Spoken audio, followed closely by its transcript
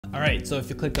All right, so if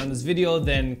you clicked on this video,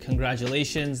 then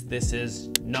congratulations, this is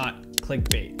not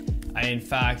clickbait. I in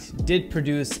fact did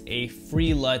produce a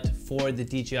free LUT for the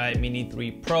Dji Mini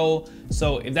 3 Pro.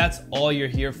 So if that's all you're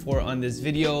here for on this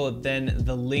video, then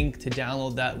the link to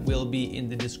download that will be in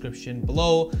the description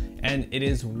below, and it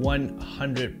is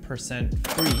 100%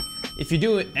 free. If you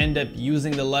do end up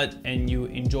using the LUT and you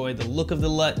enjoy the look of the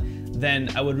LUT,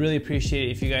 then I would really appreciate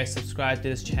it if you guys subscribe to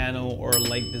this channel or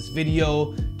like this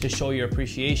video to show your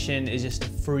appreciation. It's just a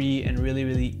free and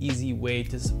really easy way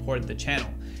to support the channel.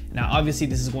 Now, obviously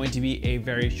this is going to be a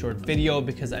very short video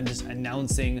because I'm just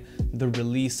announcing the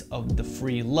release of the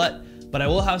free LUT, but I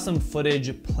will have some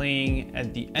footage playing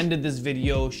at the end of this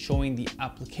video showing the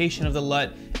application of the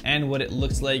LUT and what it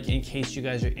looks like in case you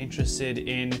guys are interested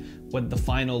in what the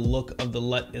final look of the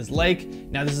LUT is like.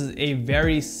 Now, this is a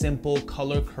very simple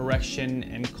color correction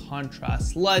and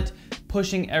contrast LUT,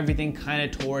 pushing everything kind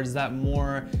of towards that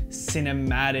more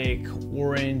cinematic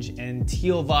orange and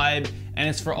teal vibe. And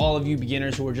it's for all of you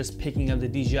beginners who are just picking up the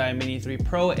Dji Mini 3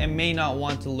 Pro and may not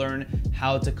want to learn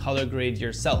how to color grade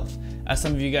yourself. As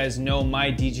some of you guys know,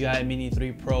 my Dji Mini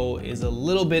 3 Pro is a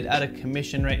little bit out of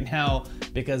commission right now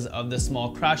because of the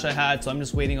small crash I had. So I'm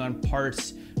just waiting on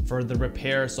parts for the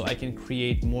repair so I can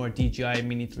create more Dji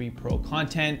Mini 3 Pro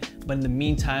content. But in the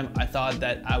meantime, I thought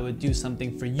that I would do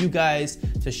something for you guys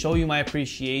to show you my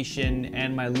appreciation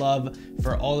and my love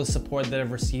for all the support that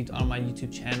I've received on my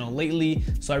YouTube channel lately.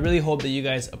 So I really hope that you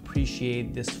guys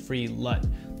appreciate this free LUT.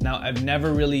 Now, I've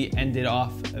never really ended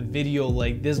off a video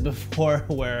like this before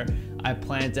where I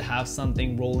plan to have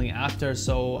something rolling after,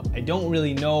 so I don't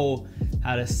really know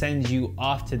how to send you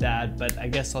off to that, but I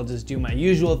guess I'll just do my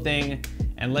usual thing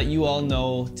and let you all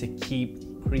know to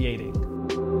keep creating.